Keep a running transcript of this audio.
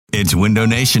It's Window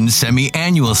Nation's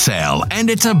semi-annual sale, and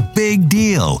it's a big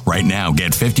deal. Right now,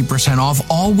 get 50% off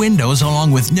all windows along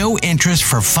with no interest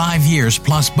for 5 years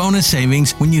plus bonus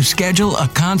savings when you schedule a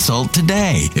consult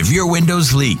today. If your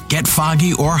windows leak, get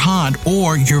foggy or hot,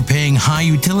 or you're paying high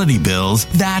utility bills,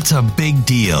 that's a big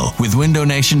deal. With Window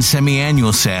Nation's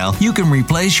semi-annual sale, you can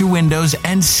replace your windows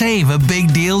and save a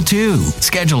big deal too.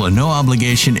 Schedule a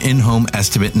no-obligation in-home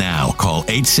estimate now. Call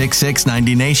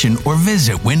 866-90-NATION or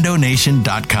visit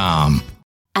windownation.com.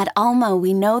 At Alma,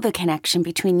 we know the connection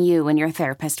between you and your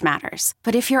therapist matters.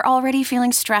 But if you're already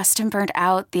feeling stressed and burnt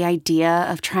out, the idea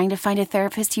of trying to find a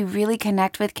therapist you really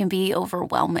connect with can be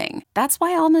overwhelming. That's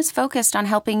why Alma's focused on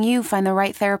helping you find the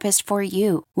right therapist for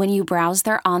you. When you browse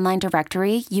their online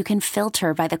directory, you can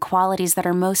filter by the qualities that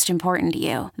are most important to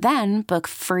you. Then book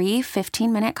free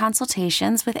 15-minute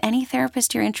consultations with any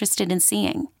therapist you're interested in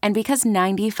seeing. And because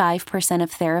 95%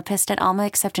 of therapists at Alma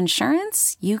accept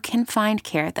insurance, you can find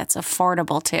care that's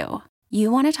affordable too.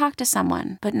 You want to talk to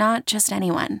someone, but not just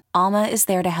anyone. Alma is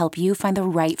there to help you find the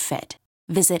right fit.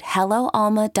 Visit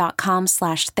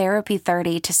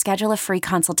helloalma.com/therapy30 to schedule a free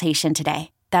consultation today.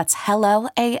 That's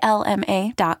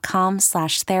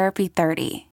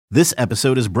helloalma.com/therapy30. This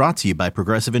episode is brought to you by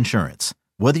Progressive Insurance.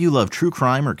 Whether you love true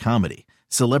crime or comedy,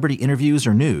 celebrity interviews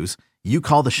or news, you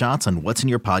call the shots on what's in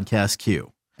your podcast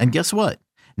queue. And guess what?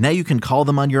 Now you can call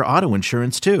them on your auto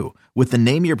insurance too with the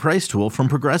Name Your Price tool from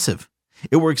Progressive.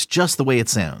 It works just the way it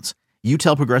sounds. You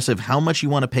tell Progressive how much you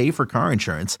want to pay for car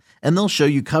insurance, and they'll show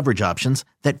you coverage options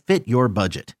that fit your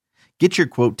budget. Get your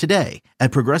quote today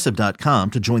at Progressive.com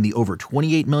to join the over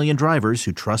 28 million drivers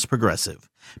who trust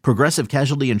Progressive. Progressive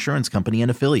Casualty Insurance Company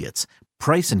and Affiliates.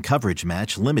 Price and coverage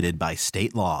match limited by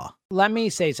state law. Let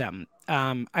me say something.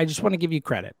 I just want to give you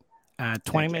credit.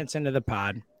 20 minutes into the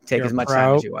pod. Take as much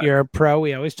time as you want. You're a pro.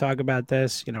 We always talk about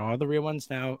this. You know, all the real ones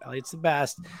know Elliot's the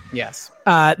best. Yes.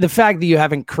 The fact that you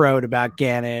haven't crowed about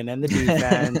Gannon and the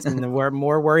defense and we're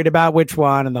more worried about which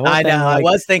one and the whole thing. I know. Like, I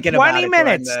was thinking about 20 it.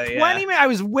 minutes. 20 minutes. I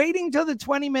was waiting till the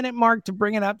 20-minute mark to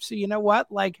bring it up. So you know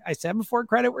what? Like I said before,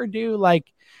 credit where due.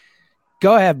 Like,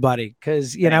 go ahead, buddy.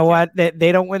 Because you know what?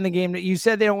 They don't win the game. You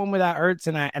said they don't win without Ertz,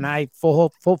 and I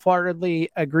full-heartedly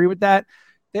agree with that.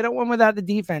 They don't win without the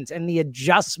defense and the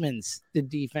adjustments the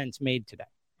defense made today.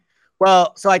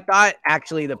 Well, so I thought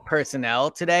actually the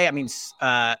personnel today, I mean,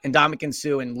 Ndamukong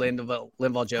Suh and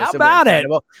Linval Joseph. How about it?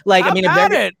 Like, how I mean,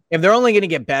 if they're only going to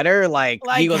get better, like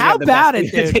Eagles how have the about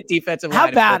best it, defensive how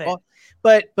line about in football.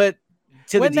 But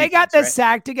to when the they defense, got the right?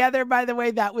 sack together, by the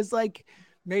way, that was like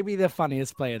maybe the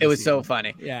funniest play of the It was season. so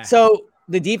funny. Yeah. So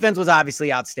the defense was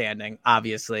obviously outstanding,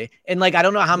 obviously. And like, I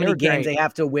don't know how many games they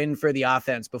have to win for the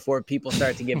offense before people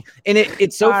start to give. And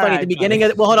it's so funny at the beginning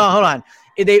of hold on.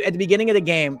 At the beginning of the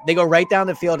game, they go right down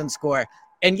the field and score.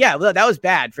 And yeah, look, that was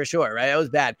bad for sure, right? That was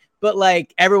bad. But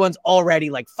like everyone's already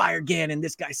like fire Gannon,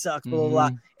 this guy sucks, blah, blah, blah.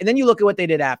 And then you look at what they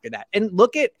did after that. And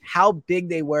look at how big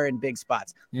they were in big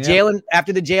spots. Jalen,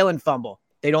 after the Jalen fumble,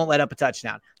 they don't let up a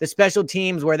touchdown. The special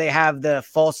teams where they have the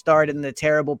false start and the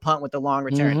terrible punt with the long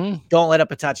return, don't let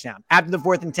up a touchdown. After the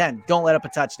 4th and 10, don't let up a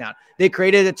touchdown. They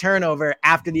created a turnover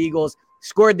after the Eagles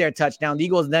scored their touchdown. The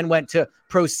Eagles then went to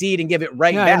proceed and give it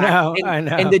right back. I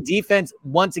know. And the defense,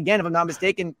 once again, if I'm not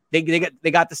mistaken, they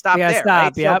got the stop there.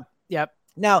 Stop. Right? Yep.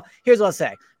 Now, here's what I'll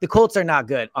say. The Colts are not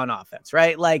good on offense,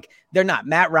 right? Like, they're not.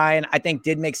 Matt Ryan, I think,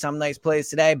 did make some nice plays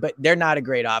today, but they're not a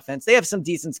great offense. They have some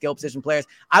decent skill position players.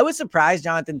 I was surprised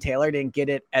Jonathan Taylor didn't get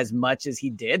it as much as he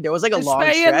did. There was like a long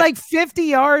stretch. He had like 50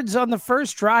 yards on the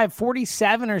first drive,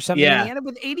 47 or something. Yeah. He ended up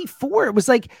with 84. It was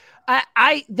like,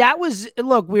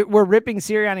 we're ripping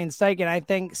Sirianni and Steichen. I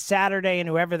think Saturday and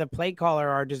whoever the play caller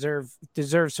are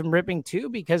deserve some ripping too,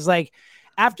 because like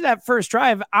after that first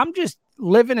drive, I'm just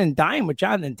living and dying with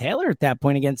Jonathan Taylor at that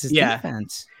point against his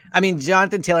defense. I mean,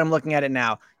 Jonathan Taylor, I'm looking at it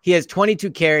now. He has 22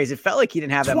 carries. It felt like he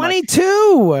didn't have that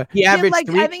 22. Much. He averaged like,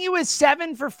 I think it was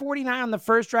 7 for 49 on the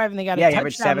first drive, and they got a touchdown. He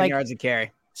averaged 7 yards a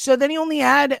carry. So then he only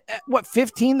had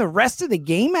 15 the rest of the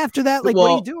game after that. Like,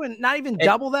 what are you doing? Not even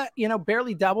double that,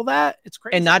 barely double that. It's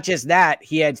crazy. And not just that,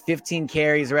 he had 15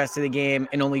 carries the rest of the game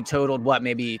and only totaled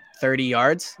maybe 30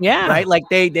 yards. Yeah. Right. Like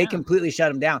they completely shut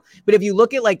him down. But if you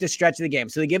look at like the stretch of the game,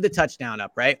 so they give the touchdown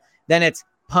up, right? Then it's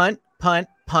punt,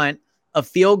 a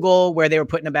field goal where they were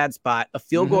put in a bad spot, a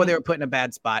field goal where they were put in a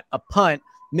bad spot, a punt,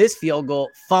 missed field goal,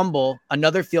 fumble,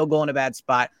 another field goal in a bad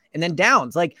spot, and then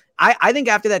downs. Like I think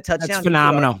after that touchdown, that's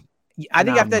phenomenal. I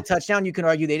think after that touchdown, you can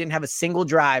argue they didn't have a single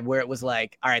drive where it was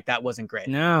like, all right, that wasn't great.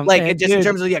 No, like in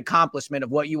terms of the accomplishment of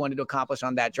what you wanted to accomplish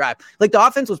on that drive. Like the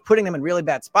offense was putting them in really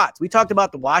bad spots. We talked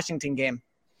about the Washington game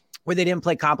where they didn't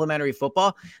play complementary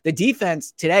football. The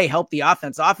defense today helped the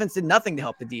offense. The offense did nothing to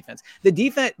help the defense. The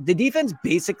defense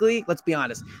basically, let's be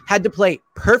honest, had to play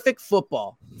perfect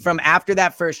football from after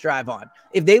that first drive on.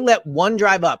 If they let one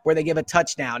drive up where they give a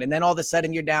touchdown and then all of a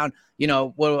sudden you're down,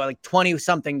 like 20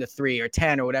 something to 3 or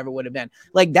 10 or whatever it would have been.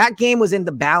 Like that game was in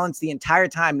the balance the entire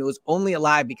time. And it was only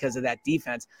alive because of that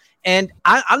defense. And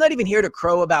I'm not even here to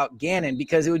crow about Gannon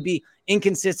because it would be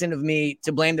inconsistent of me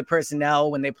to blame the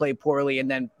personnel when they play poorly and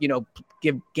then,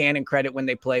 give Gannon credit when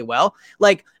they play well.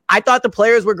 Like, I thought the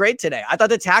players were great today. I thought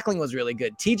the tackling was really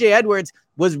good. TJ Edwards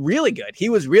was really good. He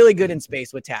was really good in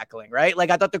space with tackling, right?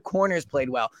 Like, I thought the corners played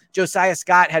well. Josiah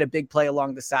Scott had a big play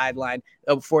along the sideline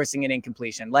of forcing an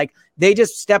incompletion. Like, they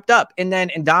just stepped up. And then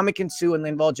Ndamukong Suh and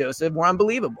Linval Joseph were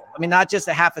unbelievable. I mean, not just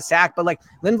a half a sack, but like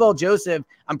Linval Joseph,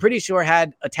 I'm pretty sure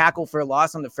had a tackle for a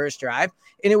loss on the first drive.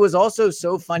 And it was also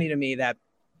so funny to me that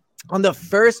on the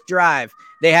first drive,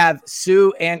 they have Suh,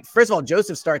 and first of all,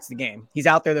 Joseph starts the game. He's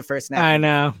out there the first snap. I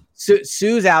know.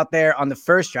 Suh's out there on the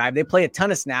first drive. They play a ton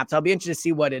of snaps. I'll be interested to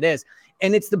see what it is.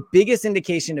 And it's the biggest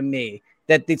indication to me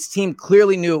that this team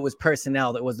clearly knew it was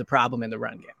personnel that was the problem in the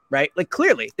run game, right? Like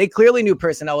they clearly knew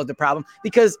personnel was the problem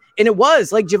because, and it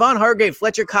was like Javon Hargrave,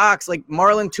 Fletcher Cox, like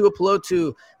Marlon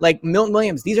Tuipulotu, like Milton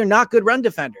Williams. These are not good run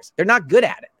defenders. They're not good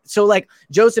at it. So like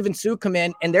Joseph and Suh come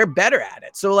in and they're better at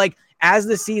it. So like as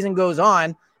the season goes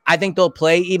on, I think they'll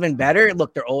play even better.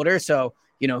 Look, they're older. So,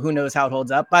 who knows how it holds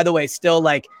up. By the way, still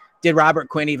like, did Robert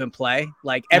Quinn even play?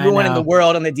 Like everyone in the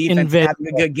world on the defense is having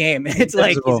a good game. It's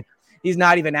like he's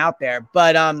not even out there.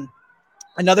 But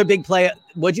another big play.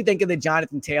 What'd you think of the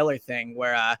Jonathan Taylor thing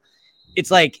where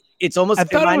it's almost. I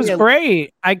thought it was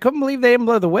great. I couldn't believe they didn't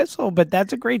blow the whistle, but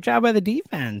that's a great job by the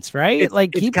defense, right?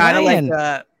 Keep kind of playing.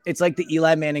 Like it's like the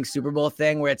Eli Manning Super Bowl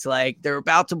thing where it's like they're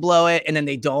about to blow it and then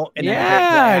they don't. And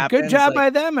then good job by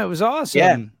them. It was awesome.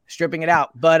 Yeah, stripping it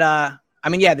out. But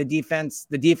the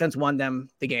defense won them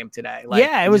the game today. Like,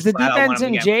 it was the defense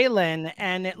and Jalen.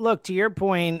 And look, to your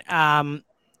point, and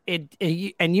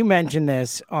you mentioned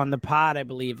this on the pod, I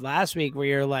believe, last week, where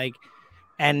you're like,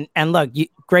 and look,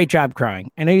 great job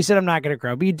crowing. I know you said I'm not going to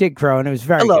crow, but you did crow, and it was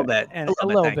very a little good. bit, and a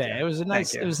little bit. It was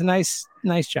a nice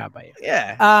job by you.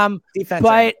 Yeah.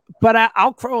 Defense. But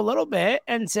I'll crow a little bit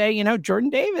and say,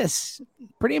 Jordan Davis,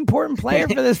 pretty important player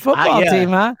for this football team,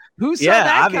 huh? Who saw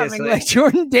that obviously coming? Like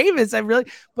Jordan Davis,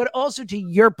 but also to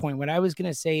your point, what I was going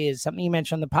to say is something you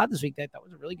mentioned on the pod this week that I thought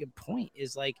was a really good point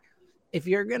is like, if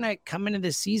you're going to come into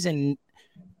the season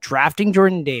drafting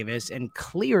Jordan Davis, and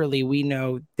clearly we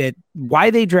know that why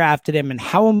they drafted him and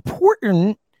how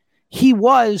important he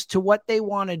was to what they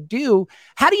want to do.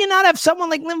 How do you not have someone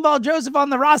like Linval Joseph on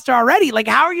the roster already? Like,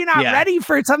 how are you not ready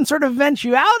for some sort of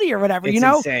eventuality or whatever? It's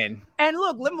insane. And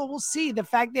look, Linval, we'll see. The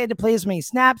fact they had to play as many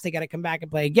snaps, they got to come back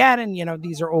and play again. And,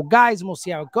 these are old guys, and we'll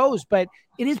see how it goes. But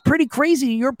it is pretty crazy.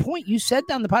 To your point, you said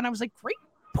down the pod, and I was like, great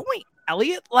point,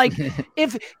 Elliot. Like,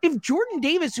 if Jordan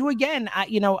Davis, who again, I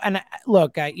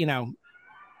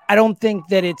don't think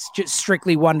that it's just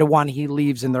strictly 1-to-1. He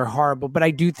leaves and they're horrible, but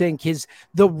I do think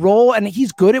the role, and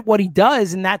he's good at what he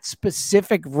does in that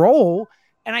specific role.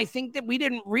 And I think that we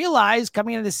didn't realize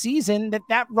coming into the season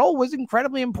that role was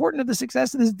incredibly important to the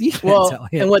success of this defense. Well,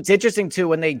 and what's interesting too,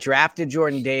 when they drafted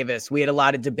Jordan Davis, we had a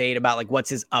lot of debate about like,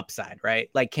 what's his upside, right?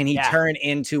 Like, can he turn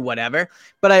into whatever?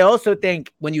 But I also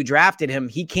think when you drafted him,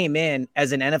 he came in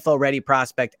as an NFL ready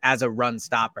prospect as a run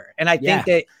stopper. And I think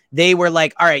that they were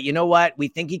like, all right, you know what? We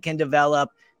think he can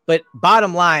develop. But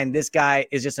bottom line, this guy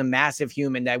is just a massive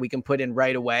human that we can put in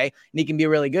right away, and he can be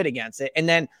really good against it. And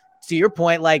then to your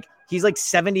point, like, he's like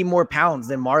 70 more pounds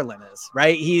than Marlon is,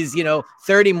 right? He's,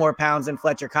 30 more pounds than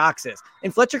Fletcher Cox is.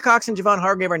 And Fletcher Cox and Javon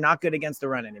Hargrave are not good against the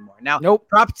run anymore. Now,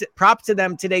 props to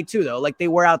them today too, though. Like, they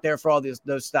were out there for all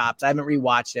those stops. I haven't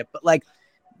rewatched it, but like,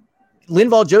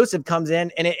 Linval Joseph comes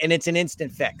in and it's an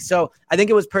instant fix. So I think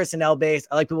it was personnel based.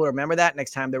 I like people to remember that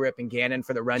next time they're ripping Gannon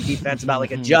for the run defense about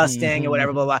like adjusting and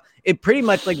whatever, blah, blah. It pretty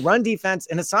much like run defense,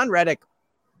 and Hassan Reddick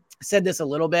said this a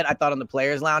little bit, I thought, on the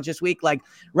Players Lounge this week. Like,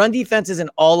 run defense is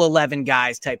an all 11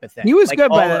 guys type of thing. He was like,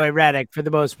 good, by the way, Reddick, for the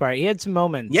most part. He had some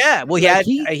moments. Yeah, well, he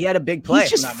had a big play.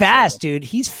 He's just fast, dude.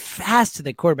 He's fast to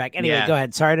the quarterback. Anyway, go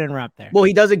ahead. Sorry to interrupt there. Well,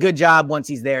 he does a good job once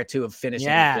he's there too of finishing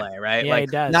the play, right? Yeah, like, he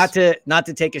does. Not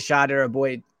to take a shot at our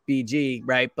boy BG,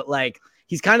 right? But like,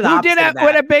 he's kind of the Who opposite did of that.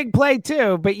 with a big play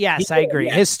too. But yes, I agree.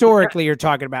 Yeah. Historically, you're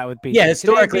talking about with BG. Yeah,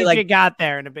 historically, like, got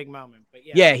there in a big moment. But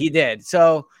yeah, he did.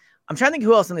 So I'm trying to think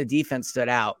who else on the defense stood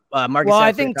out. Marcus. Well,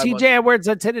 I think TJ Edwards.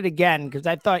 Let's hit it again because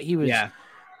I thought he was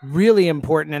really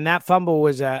important, and that fumble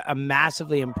was a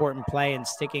massively important play and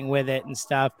sticking with it and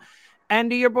stuff. And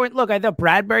to your point, look, I thought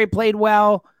Bradbury played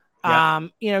well.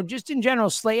 Yeah. Just in general,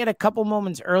 Slay had a couple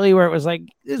moments early where it was like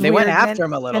they went after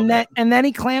him a little bit. And then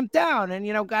he clamped down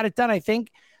and got it done. I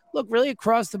think, look, really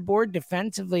across the board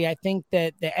defensively, I think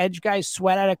that the edge guys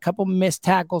sweat out a couple missed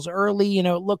tackles early. It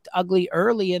looked ugly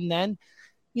early, and then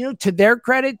to their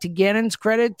credit, to Gannon's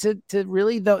credit, to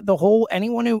really the whole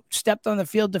anyone who stepped on the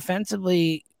field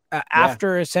defensively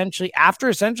after essentially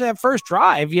that first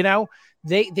drive,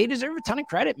 they deserve a ton of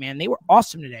credit, man. They were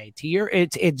awesome today.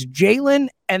 It's Jalen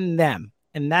and them,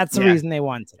 and that's the reason they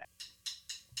won today.